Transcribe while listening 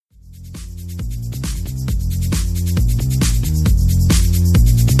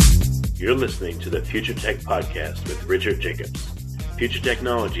You're listening to the Future Tech Podcast with Richard Jacobs. Future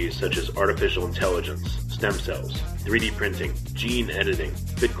technologies such as artificial intelligence, stem cells, 3D printing, gene editing,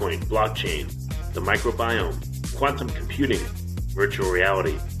 Bitcoin, blockchain, the microbiome, quantum computing, virtual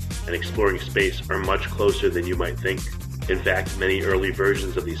reality, and exploring space are much closer than you might think. In fact, many early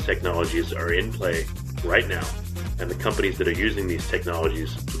versions of these technologies are in play right now, and the companies that are using these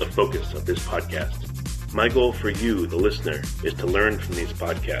technologies are the focus of this podcast. My goal for you, the listener, is to learn from these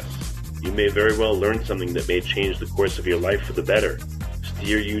podcasts. You may very well learn something that may change the course of your life for the better,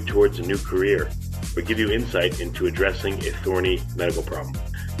 steer you towards a new career, or give you insight into addressing a thorny medical problem.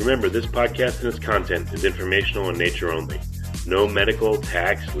 Remember, this podcast and its content is informational in nature only. No medical,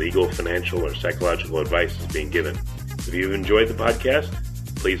 tax, legal, financial, or psychological advice is being given. If you've enjoyed the podcast,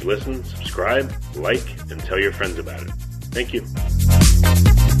 please listen, subscribe, like, and tell your friends about it. Thank you.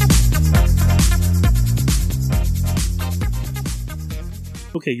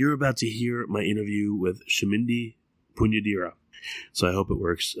 Okay, you're about to hear my interview with Shamindi Punyadira, so I hope it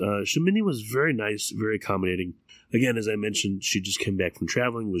works. Shamindi was very nice, very accommodating. Again, as I mentioned, she just came back from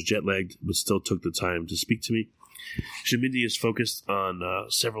traveling, was jet-lagged, but still took the time to speak to me. Shamindi is focused on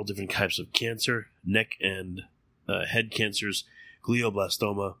several different types of cancer, neck and head cancers,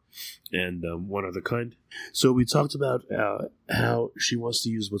 glioblastoma, and one other kind. So we talked about how she wants to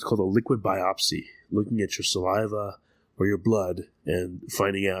use what's called a liquid biopsy, looking at your saliva or your blood and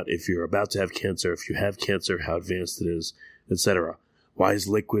finding out if you're about to have cancer, if you have cancer, how advanced it is, etc. Why is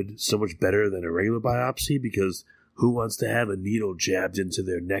liquid so much better than a regular biopsy? Because who wants to have a needle jabbed into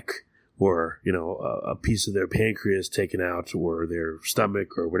their neck or, a piece of their pancreas taken out or their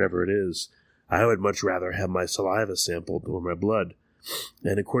stomach or whatever it is? I would much rather have my saliva sampled or my blood.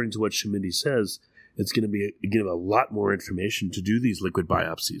 And according to what Shamindi says, it's going to give a lot more information to do these liquid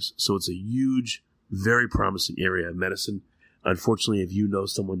biopsies. So it's a huge, very promising area of medicine. Unfortunately, if you know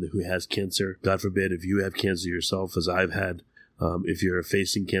someone who has cancer, God forbid, if you have cancer yourself, as I've had, if you're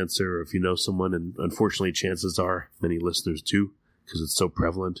facing cancer or if you know someone, and unfortunately chances are many listeners do because it's so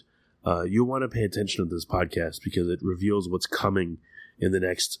prevalent, you'll want to pay attention to this podcast because it reveals what's coming in the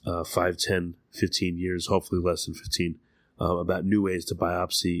next 5, 10, 15 years, hopefully less than 15, about new ways to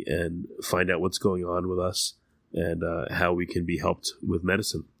biopsy and find out what's going on with us and how we can be helped with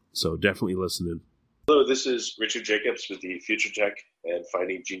medicine. So definitely listen in. Hello, this is Richard Jacobs with the Future Tech and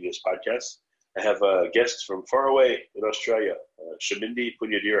Finding Genius podcast. I have a guest from far away in Australia, Shamindi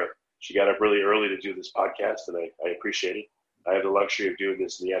Punyadira. She got up really early to do this podcast, and I appreciate it. I have the luxury of doing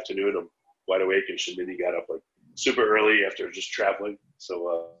this in the afternoon. I'm wide awake, and Shamindi got up super early after just traveling.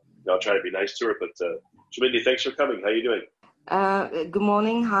 So I'll try to be nice to her. But Shamindi, thanks for coming. How are you doing? Good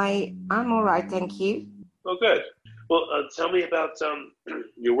morning. Hi. I'm all right. Thank you. Oh, good. Well, tell me about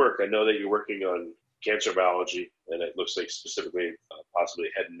your work. I know that you're working on cancer biology, and it looks like specifically possibly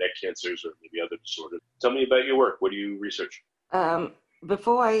head and neck cancers or maybe other disorders. Tell me about your work. What do you research?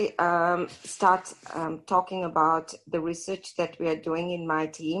 Before I start talking about the research that we are doing in my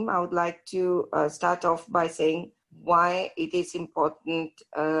team, I would like to start off by saying why it is important.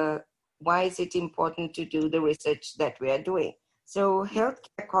 Why is it important to do the research that we are doing? So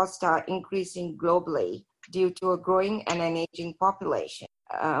healthcare costs are increasing globally due to a growing and an aging population.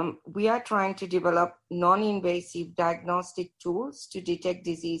 We are trying to develop non-invasive diagnostic tools to detect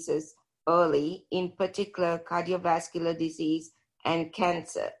diseases early, in particular cardiovascular disease and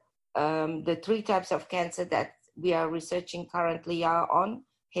cancer. The 3 types of cancer that we are researching currently are on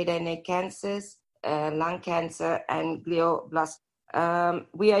head and neck cancers, lung cancer, and glioblastoma.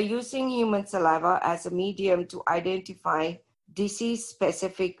 We are using human saliva as a medium to identify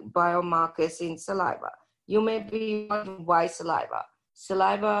disease-specific biomarkers in saliva. You may be wondering why saliva.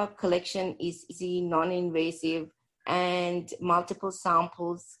 Saliva collection is easy, non-invasive, and multiple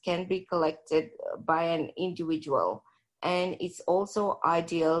samples can be collected by an individual. And it's also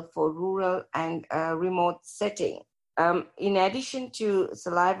ideal for rural and remote setting. In addition to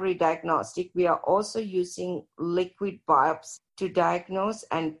salivary diagnostic, we are also using liquid biopsy to diagnose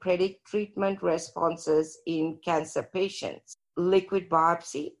and predict treatment responses in cancer patients. Liquid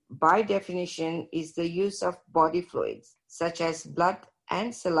biopsy, by definition, is the use of body fluids, such as blood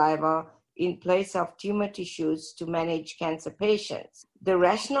and saliva, in place of tumor tissues to manage cancer patients. The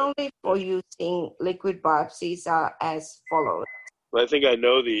rationale for using liquid biopsies are as follows. Well, I think I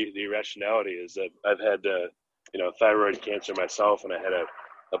know the rationality is that I've had thyroid cancer myself, and I had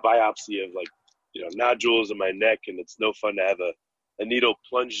a biopsy of nodules in my neck, and it's no fun to have a needle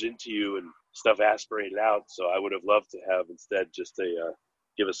plunged into you and stuff aspirated out. So I would have loved to have instead just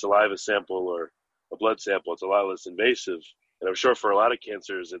give a saliva sample or a blood sample. It's a lot less invasive. And I'm sure for a lot of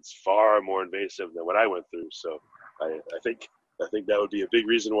cancers, it's far more invasive than what I went through. So I think I think that would be a big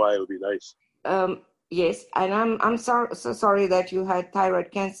reason why it would be nice. Yes, and I'm so sorry that you had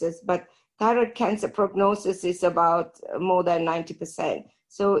thyroid cancers, but thyroid cancer prognosis is about more than 90%.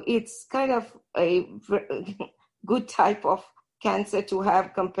 So it's kind of a good type of cancer to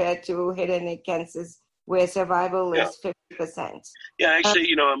have compared to head and neck cancers, where survival is 50%. Yeah,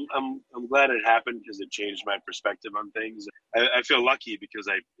 actually, I'm glad it happened because it changed my perspective on things. I feel lucky because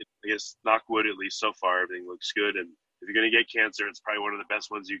I guess, knock wood, at least so far, everything looks good. And if you're going to get cancer, it's probably one of the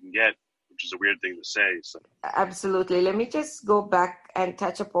best ones you can get, which is a weird thing to say. So. Absolutely. Let me just go back and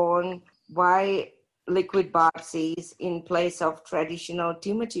touch upon why liquid biopsies in place of traditional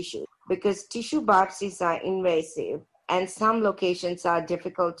tumor tissue, because tissue biopsies are invasive and some locations are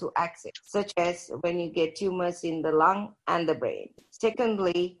difficult to access, such as when you get tumors in the lung and the brain.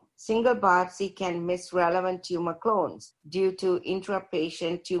 Secondly, single biopsy can miss relevant tumor clones due to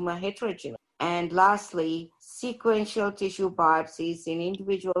intra-patient tumor heterogeneity. And lastly, sequential tissue biopsies in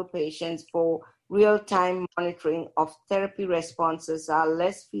individual patients for real-time monitoring of therapy responses are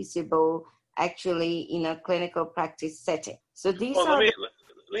less feasible actually in a clinical practice setting. So these are... Let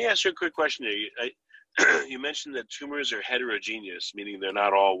me ask you a quick question here. You mentioned that tumors are heterogeneous, meaning they're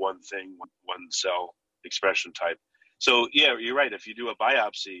not all one thing, one cell expression type. So, yeah, you're right. If you do a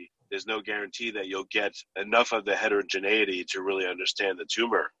biopsy, there's no guarantee that you'll get enough of the heterogeneity to really understand the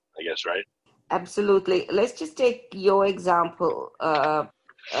tumor, I guess, right? Absolutely. Let's just take your example for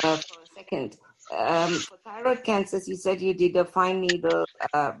a second. For thyroid cancers, you said you did a fine needle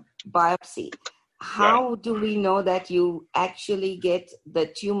biopsy. How do we know that you actually get the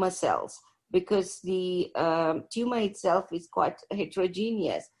tumor cells? Because the tumor itself is quite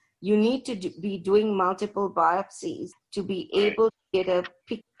heterogeneous. You need to be doing multiple biopsies to be able to get a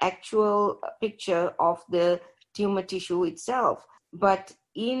actual picture of the tumor tissue itself. But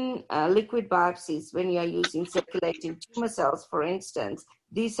in liquid biopsies, when you are using circulating tumor cells, for instance,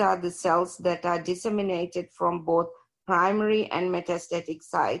 these are the cells that are disseminated from both primary and metastatic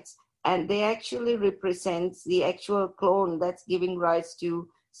sites, and they actually represent the actual clone that's giving rise to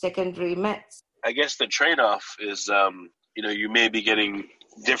secondary mets. I guess the trade-off is, you may be getting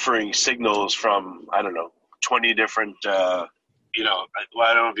differing signals from, 20 different, I don't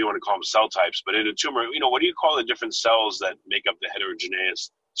know if you want to call them cell types, but in a tumor, what do you call the different cells that make up the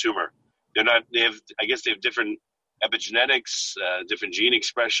heterogeneous tumor? They have different epigenetics, different gene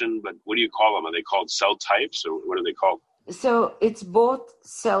expression, but what do you call them? Are they called cell types, or what are they called? So it's both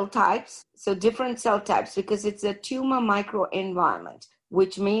cell types, so different cell types, because it's a tumor microenvironment,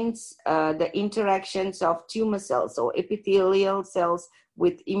 which means the interactions of tumor cells or epithelial cells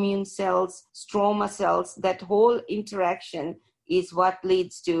with immune cells, stroma cells, that whole interaction is what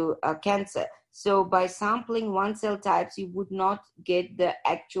leads to cancer. So by sampling one cell types, you would not get the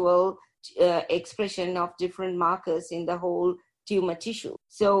actual expression of different markers in the whole tumor tissue.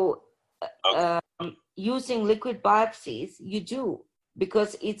 So using liquid biopsies, you do,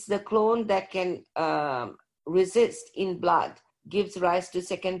 because it's the clone that can resist in blood, gives rise to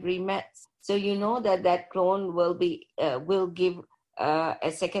secondary mets. So you know that clone will give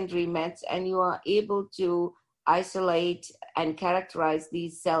a secondary mets, and you are able to isolate and characterize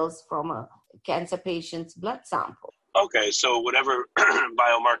these cells from a cancer patient's blood sample. Okay, so whatever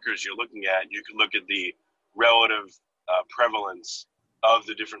biomarkers you're looking at, you can look at the relative prevalence of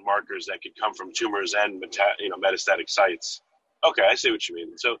the different markers that could come from tumors and metastatic sites. Okay, I see what you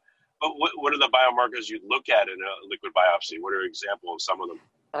mean. So, but what are the biomarkers you'd look at in a liquid biopsy? What are examples of some of them?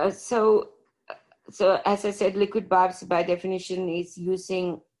 So as I said, liquid biopsy by definition is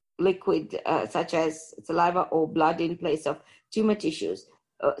using liquid such as saliva or blood in place of tumor tissues.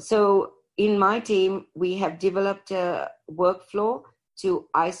 So in my team, we have developed a workflow to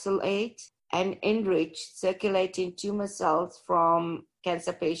isolate and enrich circulating tumor cells from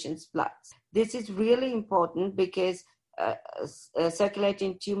cancer patients' blood. This is really important because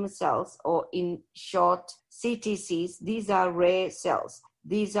circulating tumor cells, or in short, CTCs, these are rare cells.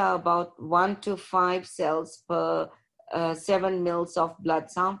 These are about 1 to 5 cells per 7 mils of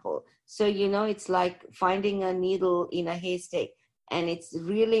blood sample. So, it's like finding a needle in a haystack. And it's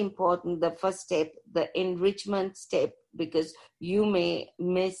really important, the first step, the enrichment step, because you may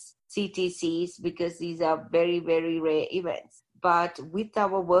miss CTCs because these are very, very rare events. But with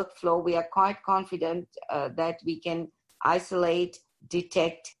our workflow, we are quite confident that we can isolate,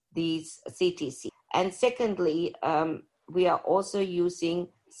 detect these CTCs. And secondly, we are also using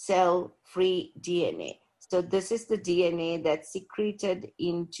cell-free DNA. So this is the DNA that's secreted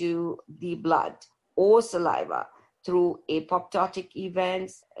into the blood or saliva through apoptotic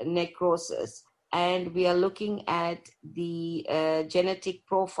events, necrosis. And we are looking at the genetic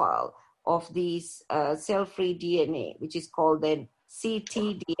profile of these cell-free DNA, which is called then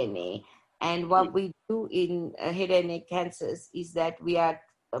ctDNA. And what we do in head and neck cancers is that we are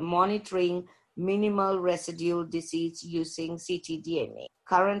monitoring minimal residual disease using ctDNA.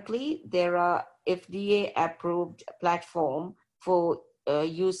 Currently, there are FDA-approved platform for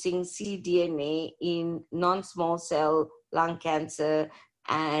using cDNA in non-small cell lung cancer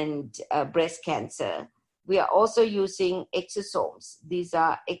and breast cancer. We are also using exosomes. These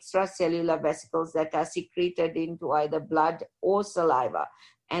are extracellular vesicles that are secreted into either blood or saliva.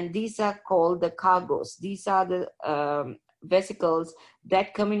 And these are called the cargos. These are the vesicles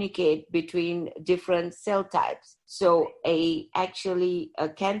that communicate between different cell types. So a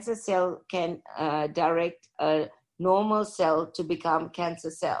cancer cell can direct a normal cell to become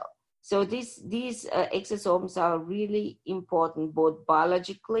cancer cell. So these exosomes are really important both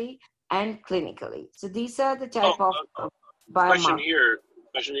biologically and clinically. So these are the type of biomarkers. Question here.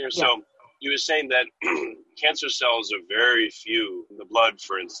 Yeah. So you were saying that cancer cells are very few in the blood,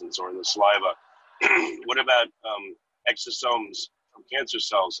 for instance, or in the saliva. What about exosomes from cancer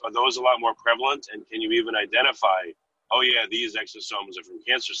cells? Are those a lot more prevalent? And can you even identify, oh yeah, these exosomes are from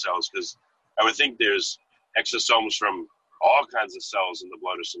cancer cells? Because I would think there's exosomes from all kinds of cells in the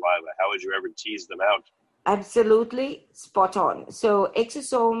blood or saliva. How would you ever tease them out? Absolutely spot on. So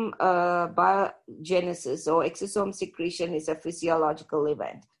exosome biogenesis or exosome secretion is a physiological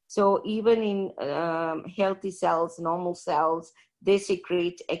event. So even in healthy cells, normal cells, they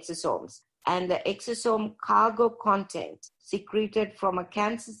secrete exosomes. And the exosome cargo content secreted from a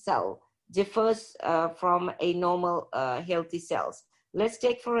cancer cell differs from a normal healthy cells. Let's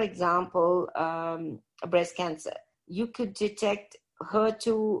take, for example, breast cancer. You could detect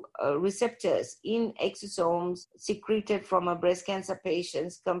HER2 receptors in exosomes secreted from a breast cancer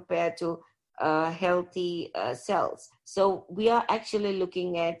patients compared to healthy cells. So we are actually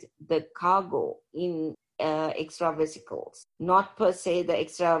looking at the cargo in extravesicles, not per se the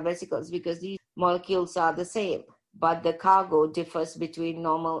extravesicles, because these molecules are the same, but the cargo differs between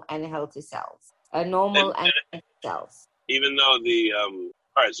normal and healthy cells, normal and healthy cells. Even though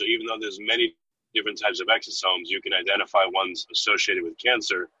even though there's many different types of exosomes, you can identify ones associated with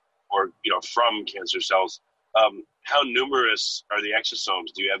cancer or, from cancer cells. How numerous are the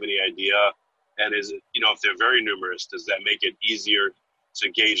exosomes? Do you have any idea? And is it, if they're very numerous, does that make it easier to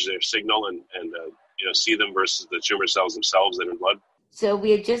gauge their signal and see them versus the tumor cells themselves that are in blood? So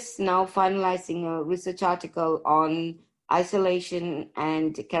we are just now finalizing a research article on isolation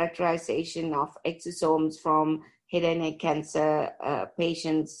and characterization of exosomes from head and neck cancer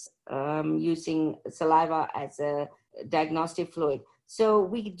patients using saliva as a diagnostic fluid. So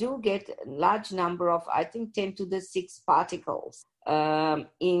we do get a large number of, I think, 10 to the 6 particles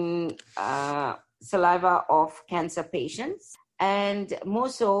in saliva of cancer patients. And more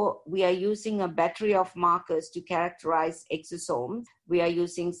so, we are using a battery of markers to characterize exosomes. We are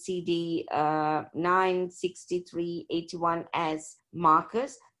using CD9, 63, 81 as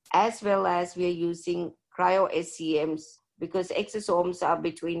markers, as well as we are using cryo-SCMs, because exosomes are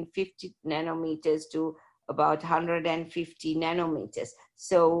between 50 nanometers to about 150 nanometers.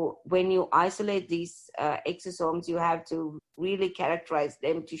 So when you isolate these exosomes, you have to really characterize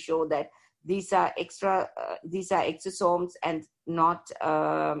them to show that these are exosomes and not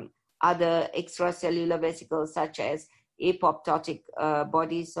other extracellular vesicles such as apoptotic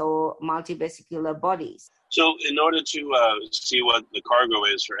bodies or multivesicular bodies. So in order to see what the cargo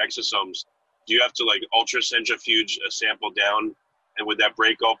is for exosomes, do you have to ultracentrifuge a sample down, and would that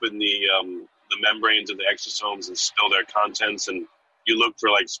break open the membranes of the exosomes and spill their contents, and you look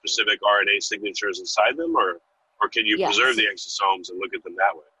for specific RNA signatures inside them, or can you preserve the exosomes and look at them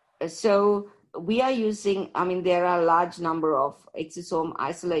that way? So we are using, there are a large number of exosome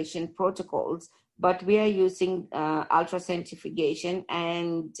isolation protocols, but we are using ultracentrifugation,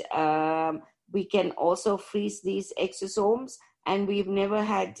 and we can also freeze these exosomes, and we've never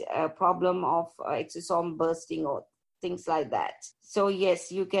had a problem of exosome bursting or things like that. So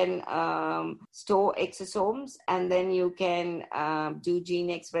yes, you can store exosomes, and then you can do gene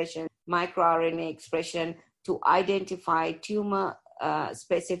expression, microRNA expression to identify tumor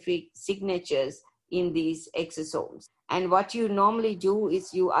specific signatures in these exosomes. And what you normally do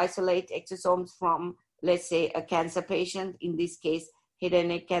is you isolate exosomes from, let's say, a cancer patient, in this case, head and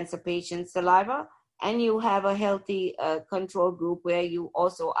neck cancer patient saliva, and you have a healthy control group where you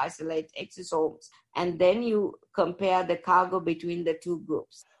also isolate exosomes, and then you compare the cargo between the two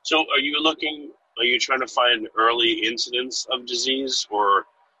groups. So are you trying to find early incidence of disease, or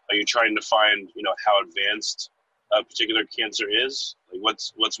are you trying to find, how advanced a particular cancer is?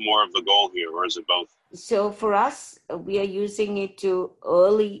 What's more of the goal here, or is it both? So for us, we are using it to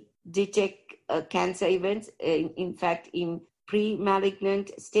early detect cancer events, in fact, in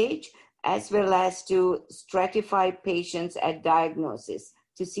pre-malignant stage, as well as to stratify patients at diagnosis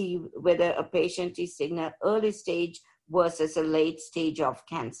to see whether a patient is in an early stage versus a late stage of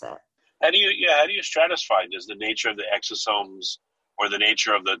cancer. How do you stratify? Does the nature of the exosomes or the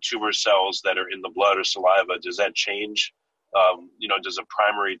nature of the tumor cells that are in the blood or saliva, does that change? Does a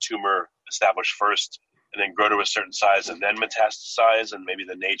primary tumor establish first and then grow to a certain size and then metastasize, and maybe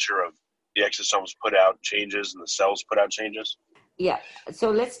the nature of the exosomes put out changes and the cells put out changes? Yeah. So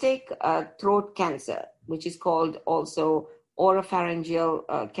let's take throat cancer, which is called also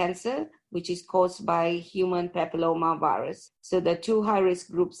oropharyngeal cancer, which is caused by human papilloma virus. So the two high-risk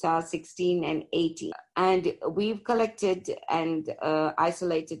groups are 16 and 18. And we've collected and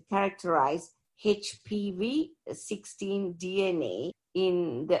isolated, characterized HPV 16 DNA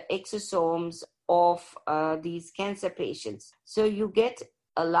in the exosomes of these cancer patients. So you get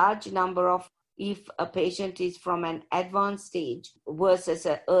a large number of, if a patient is from an advanced stage versus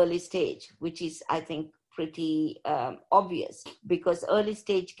an early stage, which is, I think, pretty obvious, because early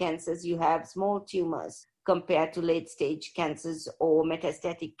stage cancers, you have small tumors compared to late stage cancers or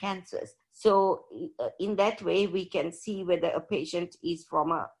metastatic cancers. So in that way, we can see whether a patient is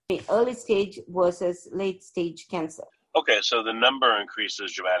from an early stage versus late stage cancer. Okay, so the number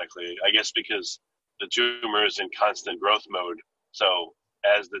increases dramatically, I guess, because the tumor is in constant growth mode. So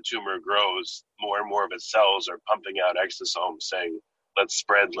as the tumor grows, more and more of its cells are pumping out exosomes saying, let's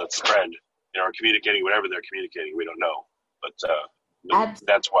spread, or communicating whatever they're communicating. We don't know, but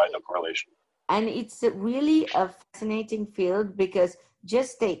that's why the correlation. And it's really a fascinating field, because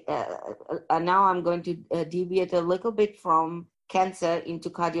just take, now I'm going to deviate a little bit from cancer into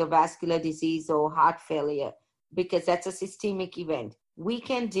cardiovascular disease or heart failure, because that's a systemic event. We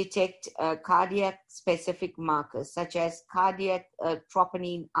can detect cardiac specific markers such as cardiac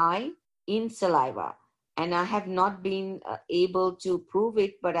troponin I in saliva. And I have not been able to prove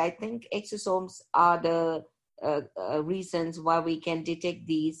it, but I think exosomes are the reasons why we can detect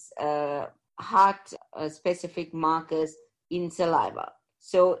these heart specific markers in saliva.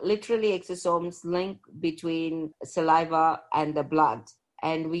 So literally exosomes link between saliva and the blood,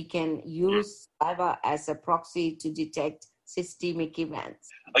 and we can use saliva as a proxy to detect systemic events.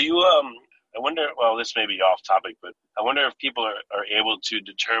 Are you, I wonder, well, this may be off topic, but I wonder if people are able to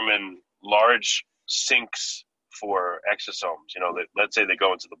determine large sinks for exosomes. Let's say they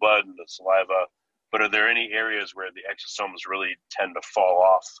go into the blood and the saliva, but are there any areas where the exosomes really tend to fall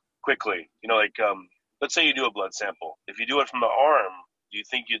off quickly? Let's say you do a blood sample. If you do it from the arm, do you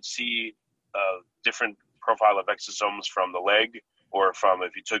think you'd see a different profile of exosomes from the leg, or from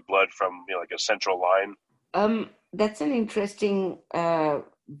if you took blood from like a central line? That's an interesting,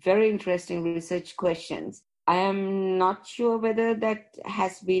 very interesting research questions. I am not sure whether that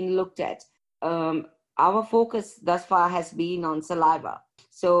has been looked at. Our focus thus far has been on saliva.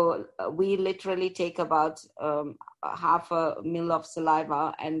 So we literally take about 0.5 ml of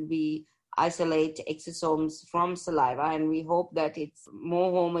saliva, and we isolate exosomes from saliva, and we hope that it's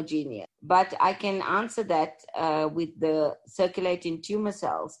more homogeneous. But I can answer that with the circulating tumor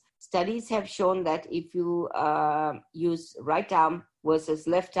cells. Studies have shown that if you use right arm versus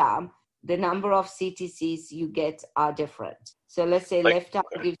left arm, the number of CTCs you get are different. So let's say left arm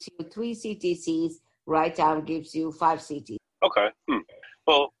gives you 3 CTCs, right arm gives you 5 CTCs. Okay.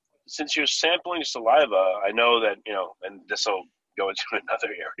 Well, since you're sampling saliva, I know that, and this will go into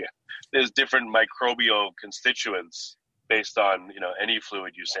another area, there's different microbial constituents based on, any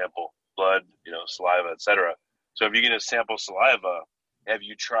fluid you sample, blood, saliva, etc. So if you're going to sample saliva, have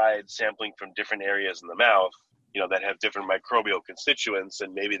you tried sampling from different areas in the mouth, that have different microbial constituents,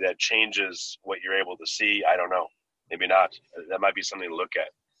 and maybe that changes what you're able to see? I don't know. Maybe not. That might be something to look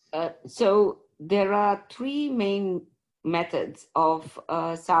at. So there are 3 main methods of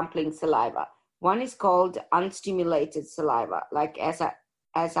sampling saliva. One is called unstimulated saliva. Like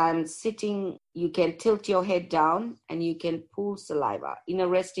as I'm sitting, you can tilt your head down and you can pull saliva in a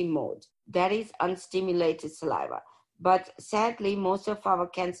resting mode. That is unstimulated saliva. But sadly, most of our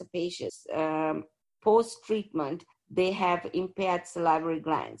cancer patients, post-treatment, they have impaired salivary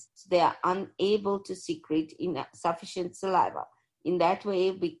glands. So they are unable to secrete sufficient saliva. In that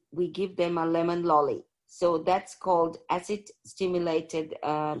way, we give them a lemon lolly. So that's called acid-stimulated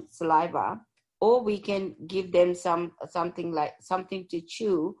saliva. Or we can give them something to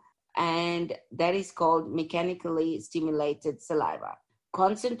chew, and that is called mechanically stimulated saliva.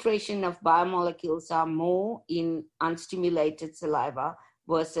 Concentration of biomolecules are more in unstimulated saliva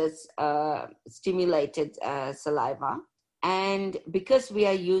versus stimulated saliva. And because we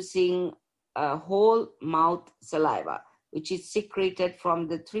are using whole mouth saliva, which is secreted from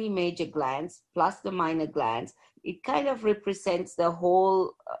the three major glands plus the minor glands, it kind of represents the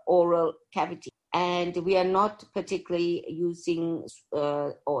whole oral cavity. And we are not particularly using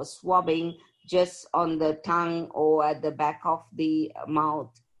or swabbing just on the tongue or at the back of the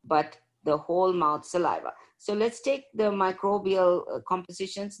mouth, but the whole mouth saliva. So let's take the microbial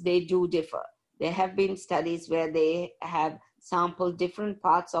compositions. They do differ. There have been studies where they have sampled different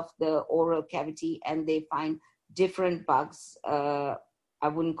parts of the oral cavity and they find different bugs, I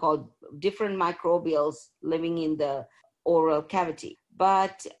wouldn't call different microbials living in the oral cavity.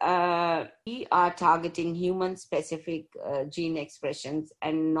 But we are targeting human-specific gene expressions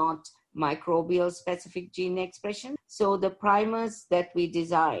and not microbial-specific gene expression. So the primers that we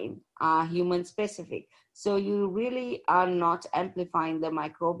design are human-specific. So you really are not amplifying the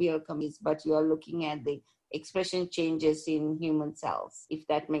microbial communities, but you are looking at the expression changes in human cells, if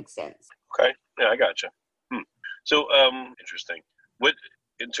that makes sense. Okay. Yeah, I gotcha. So, interesting. What,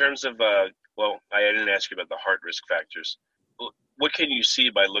 in terms of, I didn't ask you about the heart risk factors. What can you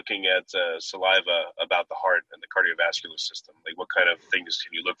see by looking at saliva about the heart and the cardiovascular system? Like, what kind of things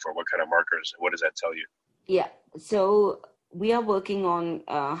can you look for? What kind of markers? And what does that tell you? Yeah. So we are working on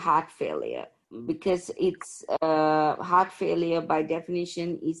heart failure because it's heart failure by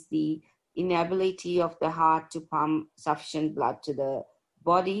definition is the inability of the heart to pump sufficient blood to the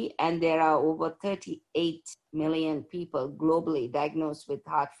body. And there are over 38 million people globally diagnosed with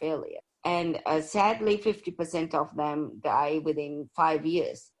heart failure. And sadly, 50% of them die within 5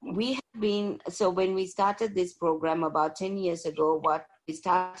 years. So when we started this program about 10 years ago, what we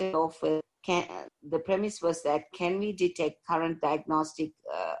started off with, the premise was that can we detect current diagnostic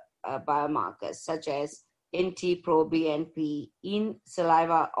biomarkers such as NT-proBNP in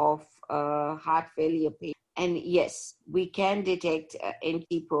saliva of heart failure patients? And yes, we can detect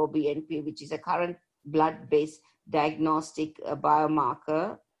NT-proBNP, which is a current blood-based diagnostic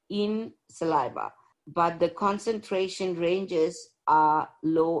biomarker in saliva, but the concentration ranges are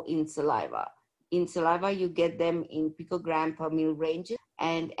low in saliva. In saliva, you get them in picogram per mil ranges,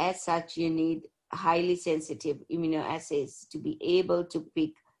 and as such, you need highly sensitive immunoassays to be able to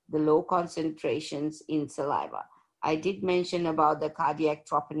pick the low concentrations in saliva. I did mention about the cardiac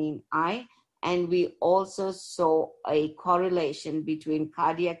troponin I, and we also saw a correlation between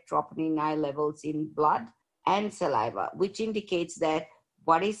cardiac troponin I levels in blood and saliva, which indicates that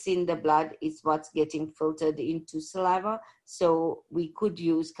what is in the blood is what's getting filtered into saliva. So we could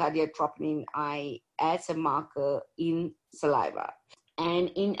use cardiac troponin I as a marker in saliva. And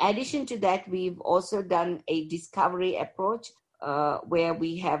in addition to that, we've also done a discovery approach where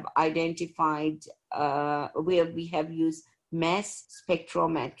we have identified, where we have used mass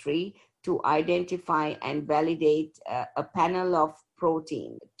spectrometry to identify and validate a panel of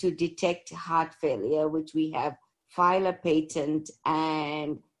protein to detect heart failure, which we have filed a patent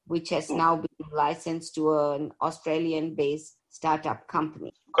and which has now been licensed to an Australian-based startup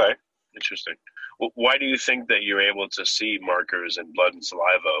company. Okay, interesting. Why do you think that you're able to see markers in blood and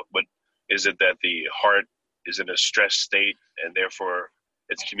saliva? But is it that the heart is in a stress state and therefore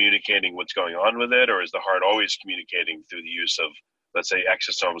it's communicating what's going on with it? Or is the heart always communicating through the use of, let's say,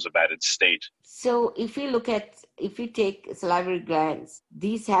 exosomes about its state? So if you take salivary glands,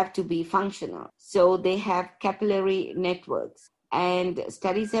 these have to be functional. So they have capillary networks. And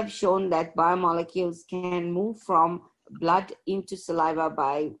studies have shown that biomolecules can move from blood into saliva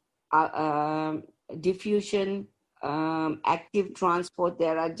by diffusion, active transport.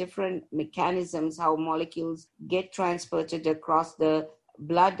 There are different mechanisms how molecules get transported across the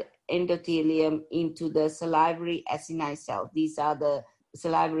blood endothelium into the salivary acini cells. These are the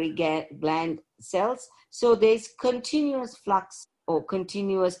salivary gland cells. So there's continuous flux or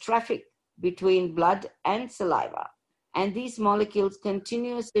continuous traffic between blood and saliva. And these molecules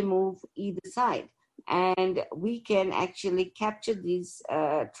continuously move either side. And we can actually capture these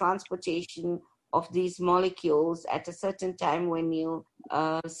transportation of these molecules at a certain time when you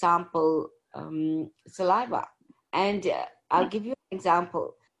sample saliva. And I'll give you an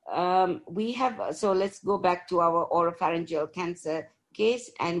example. So let's go back to our oropharyngeal cancer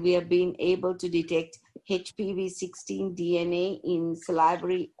case, and we have been able to detect HPV-16 DNA in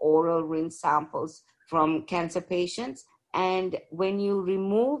salivary oral rinse samples from cancer patients. And when you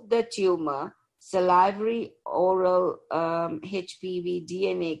remove the tumor, salivary oral HPV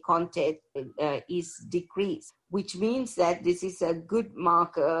DNA content is decreased, which means that this is a good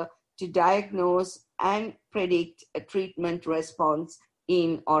marker to diagnose and predict a treatment response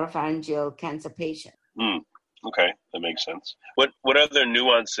in oropharyngeal cancer patients. Okay, that makes sense. What other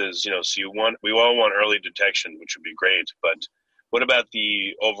nuances, so we all want early detection, which would be great, but what about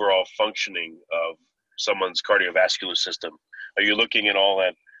the overall functioning of someone's cardiovascular system? Are you looking at all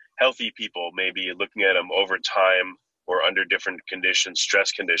at healthy people, maybe looking at them over time or under different conditions,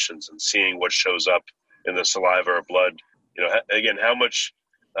 stress conditions, and seeing what shows up in the saliva or blood? You know, again, how much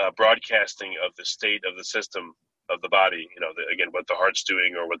broadcasting of the state of the system of the body, you know, again, what the heart's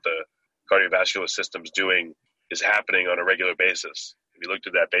doing or what the cardiovascular system's doing is happening on a regular basis. Have you looked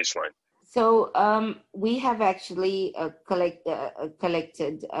at that baseline? So we have actually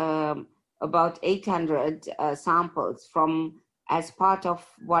collected about 800 samples from as part of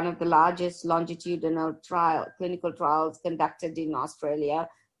one of the largest longitudinal clinical trials conducted in Australia,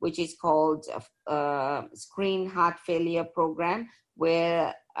 which is called Screen Heart Failure Program,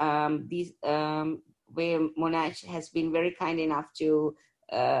 where where Monash has been very kind enough to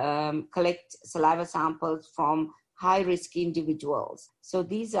collect saliva samples from high-risk individuals. So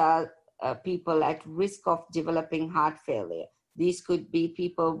these are people at risk of developing heart failure. These could be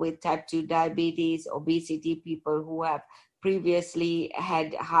people with type 2 diabetes, obesity, people who have previously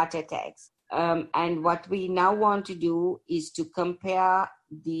had heart attacks. And what we now want to do is to compare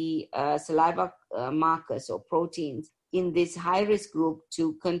the saliva markers or proteins in this high-risk group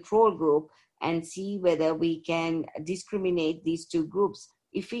to control group and see whether we can discriminate these two groups.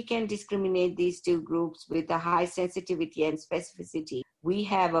 If we can discriminate these two groups with a high sensitivity and specificity, we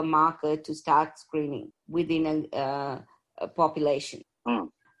have a marker to start screening within a population.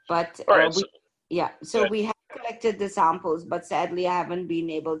 But we have collected the samples, but sadly I haven't been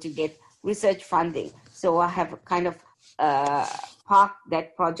able to get research funding. So I have kind of parked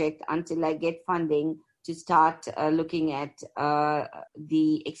that project until I get funding to start looking at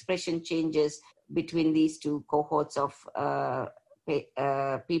the expression changes between these two cohorts of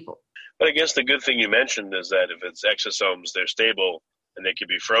people. But I guess the good thing you mentioned is that if it's exosomes, they're stable and they can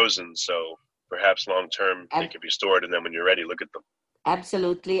be frozen. So perhaps long term they can be stored, and then when you're ready, look at them.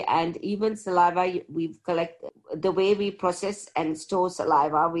 Absolutely. And even saliva, we've collected the way we process and store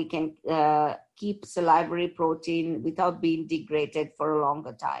saliva, we can keep salivary protein without being degraded for a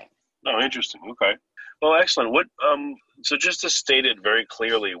longer time. Oh, interesting. Okay. Well, excellent. What so just to state it very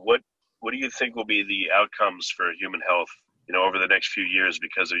clearly, what do you think will be the outcomes for human health, you know, over the next few years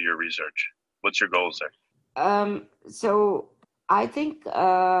because of your research? What's your goals there? So I think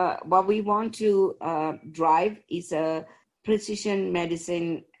what we want to drive is a precision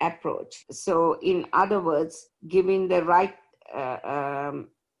medicine approach. So in other words, giving the right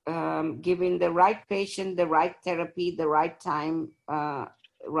patient the right therapy, the right time.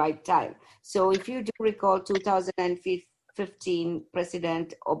 So if you do recall 2015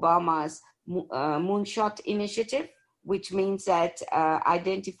 President Obama's Moonshot Initiative, which means that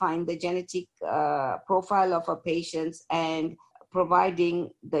identifying the genetic profile of a patient and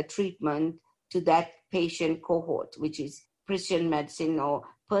providing the treatment to that patient cohort, which is precision medicine or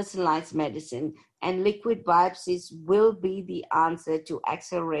personalized medicine. And liquid biopsies will be the answer to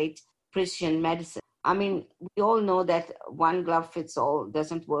accelerate precision medicine. I mean, we all know that one glove fits all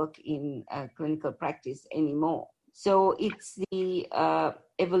doesn't work in clinical practice anymore. So it's the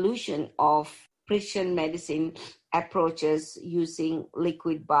evolution of precision medicine approaches using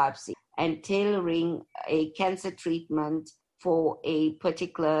liquid biopsy and tailoring a cancer treatment for a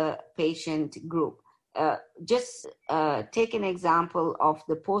particular patient group. Just take an example of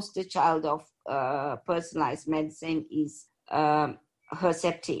the poster child of personalized medicine is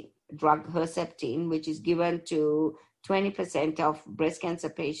Herceptin, drug Herceptin, which is given to 20% of breast cancer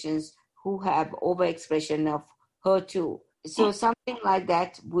patients who have overexpression of HER2. So something like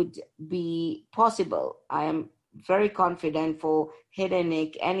that would be possible. I am very confident for head and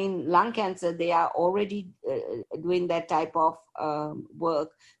neck, and in lung cancer, they are already doing that type of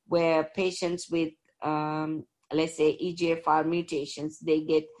work where patients with, let's say, EGFR mutations, they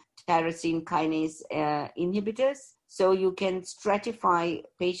get tyrosine kinase inhibitors. So you can stratify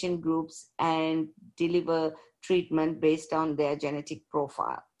patient groups and deliver treatment based on their genetic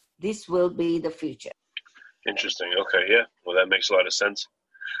profile. This will be the future. Interesting. Okay. Yeah. Well, that makes a lot of sense.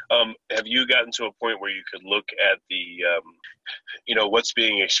 Have you gotten to a point where you could look at the, what's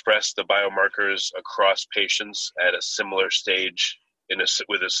being expressed, the biomarkers across patients at a similar stage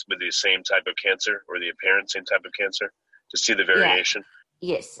with the same type of cancer or the apparent same type of cancer to see the variation?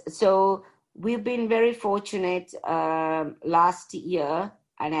 Yeah. Yes. So we've been very fortunate last year,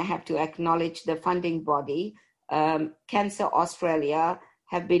 and I have to acknowledge the funding body, Cancer Australia,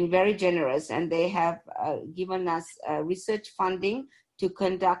 have been very generous, and they have given us research funding to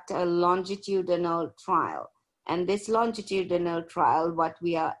conduct a longitudinal trial. And this longitudinal trial, what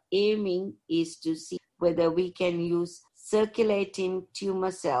we are aiming is to see whether we can use circulating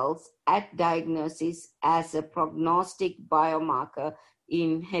tumor cells at diagnosis as a prognostic biomarker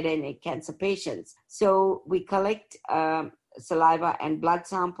in head and neck cancer patients. So we collect saliva and blood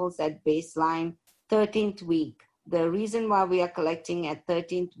samples at baseline 13th week. The reason why we are collecting at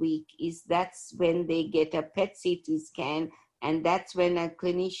 13th week is that's when they get a PET CT scan, and that's when a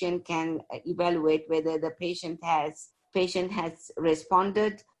clinician can evaluate whether the patient has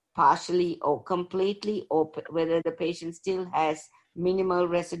responded partially or completely, or whether the patient still has minimal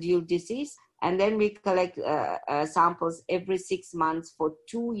residual disease. And then we collect samples every 6 months for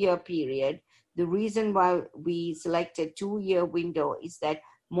 2-year period. The reason why we selected 2-year window is that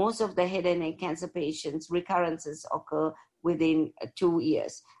most of the head and neck cancer patients, recurrences occur within 2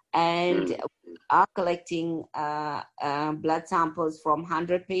 years. And we are collecting blood samples from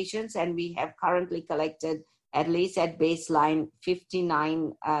 100 patients, and we have currently collected, at least at baseline,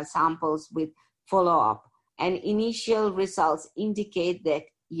 59 samples with follow-up. And initial results indicate that,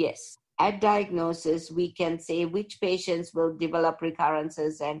 yes, at diagnosis, we can say which patients will develop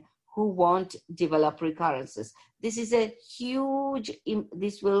recurrences and who won't develop recurrences. This is a huge,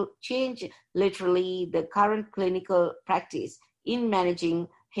 this will change literally the current clinical practice in managing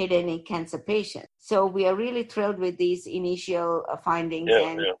head and neck cancer patients. So we are really thrilled with these initial findings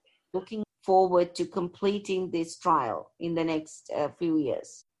and looking forward to completing this trial in the next few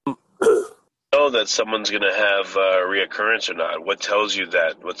years. Know that someone's going to have reoccurrence or not? What tells you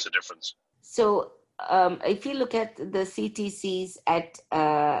that? What's the difference? So if you look at the CTCs at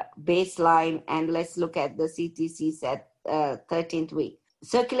baseline, and let's look at the CTCs at 13th week.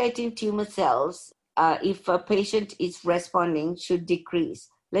 Circulating tumor cells, if a patient is responding, should decrease.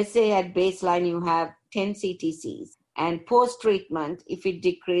 Let's say at baseline you have 10 CTCs, and post-treatment, if it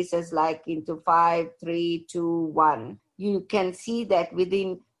decreases like into 5, 3, 2, 1, you can see that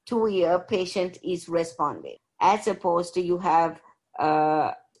within 2 years, patient is responding, as opposed to you have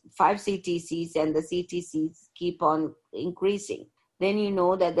 5 CTCs and the CTCs keep on increasing. Then you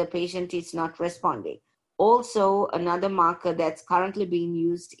know that the patient is not responding. Also, another marker that's currently being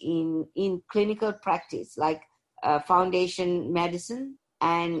used in clinical practice, like Foundation Medicine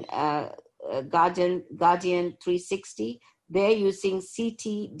and Guardian 360, they're using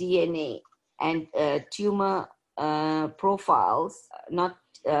ctDNA and tumor profiles, not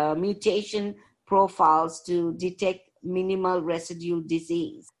mutation profiles, to detect minimal residual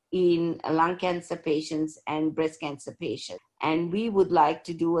disease in lung cancer patients and breast cancer patients. And we would like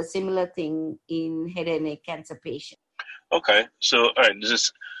to do a similar thing in head and neck cancer patients. Okay. So, all right.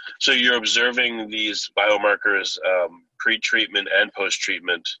 So you're observing these biomarkers pre-treatment and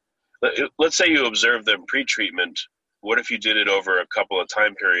post-treatment. Let's say you observe them pre-treatment. What if you did it over a couple of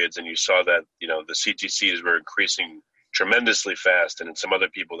time periods and you saw that, the CTCs were increasing tremendously fast, and in some other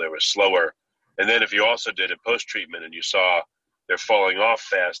people they were slower? And then if you also did it post-treatment and you saw they're falling off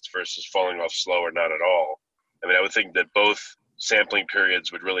fast versus falling off slow or not at all, I mean, I would think that both sampling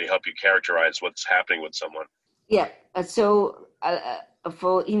periods would really help you characterize what's happening with someone. Yeah. So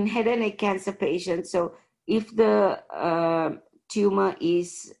for in head and neck cancer patients, so if the tumor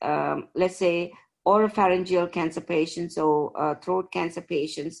is, let's say, oropharyngeal cancer patients or throat cancer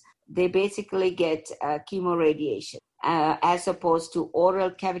patients, they basically get chemoradiation, as opposed to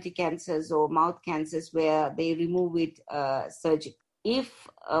oral cavity cancers or mouth cancers where they remove it surgically. If,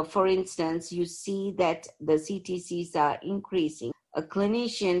 for instance, you see that the CTCs are increasing, a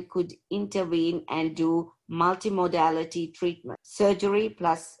clinician could intervene and do multimodality treatment, surgery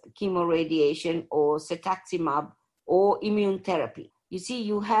plus chemoradiation or cetuximab or immune therapy. You see,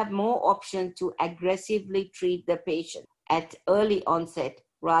 you have more options to aggressively treat the patient at early onset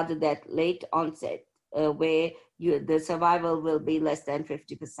rather than late onset, where the survival will be less than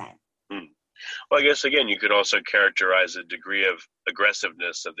 50%. Well, I guess, again, you could also characterize a degree of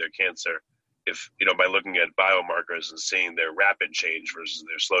aggressiveness of their cancer if, by looking at biomarkers and seeing their rapid change versus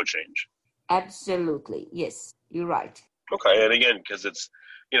their slow change. Absolutely. Yes, you're right. Okay. And again, because it's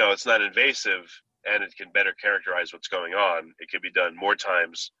not invasive and it can better characterize what's going on, it can be done more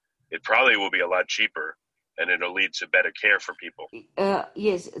times. It probably will be a lot cheaper, and it'll lead to better care for people.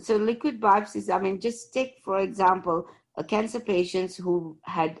 Yes. So liquid biopsies, just take, for example, cancer patients who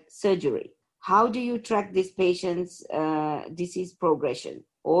had surgery. How do you track this patient's disease progression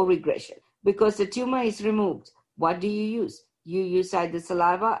or regression? Because the tumor is removed. What do you use? You use either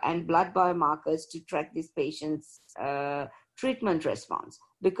saliva and blood biomarkers to track this patient's treatment response.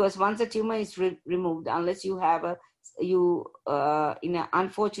 Because once a tumor is removed, unless you have in an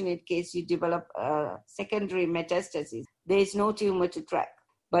unfortunate case, you develop secondary metastasis, there is no tumor to track.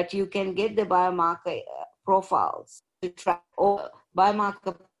 But you can get the biomarker profiles to track, or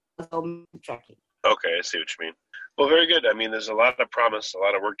biomarker tracking. Okay, I see what you mean. Well, very good. There's a lot of promise, a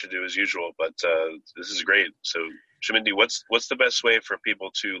lot of work to do as usual, but this is great. So Shimindi, what's the best way for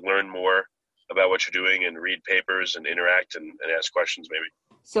people to learn more about what you're doing and read papers and interact and ask questions maybe?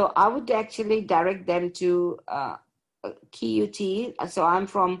 So I would actually direct them to QUT. So I'm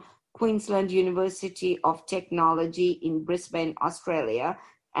from Queensland University of Technology in Brisbane, Australia.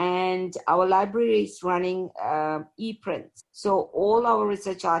 And our library is running e-prints. So all our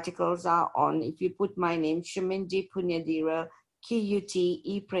research articles are on, if you put my name, Shimindi Punyadira, QUT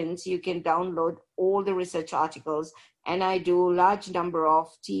e-prints, you can download all the research articles. And I do a large number of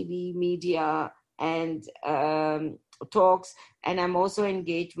TV, media, and talks. And I'm also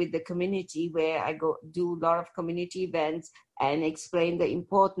engaged with the community where I go do a lot of community events and explain the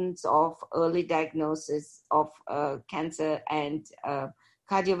importance of early diagnosis of cancer and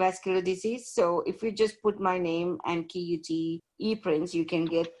cardiovascular disease. So if you just put my name and QUT e-prints, you can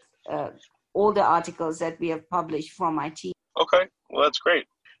get all the articles that we have published from my team. Okay, well, that's great.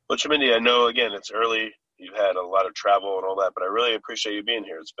 Well, Shimindi, I know, again, it's early. You've had a lot of travel and all that, but I really appreciate you being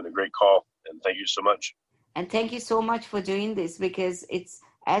here. It's been a great call, and thank you so much. And thank you so much for doing this, because it's,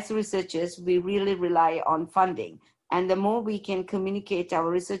 as researchers, we really rely on funding. And the more we can communicate our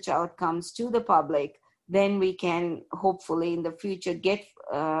research outcomes to the public, then we can hopefully in the future get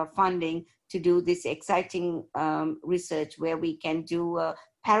funding to do this exciting research where we can do a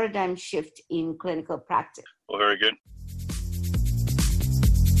paradigm shift in clinical practice. Well, very good.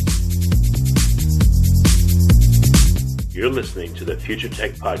 You're listening to the Future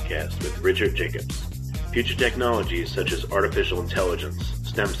Tech Podcast with Richard Jacobs. Future technologies such as artificial intelligence,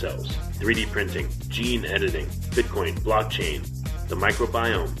 stem cells, 3D printing, gene editing, Bitcoin, blockchain, the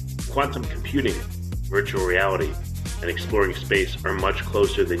microbiome, quantum computing, virtual reality, and exploring space are much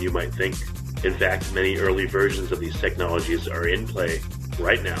closer than you might think. In fact, many early versions of these technologies are in play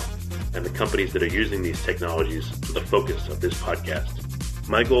right now, and the companies that are using these technologies are the focus of this podcast.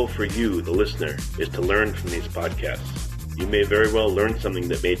 My goal for you, the listener, is to learn from these podcasts. You may very well learn something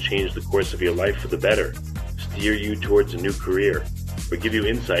that may change the course of your life for the better, steer you towards a new career, or give you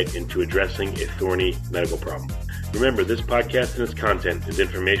insight into addressing a thorny medical problem. Remember, this podcast and its content is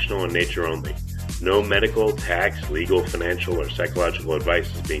informational in nature only. No medical, tax, legal, financial, or psychological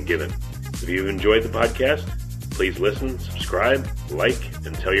advice is being given. If you've enjoyed the podcast, please listen, subscribe, like,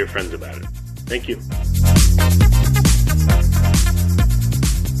 and tell your friends about it. Thank you.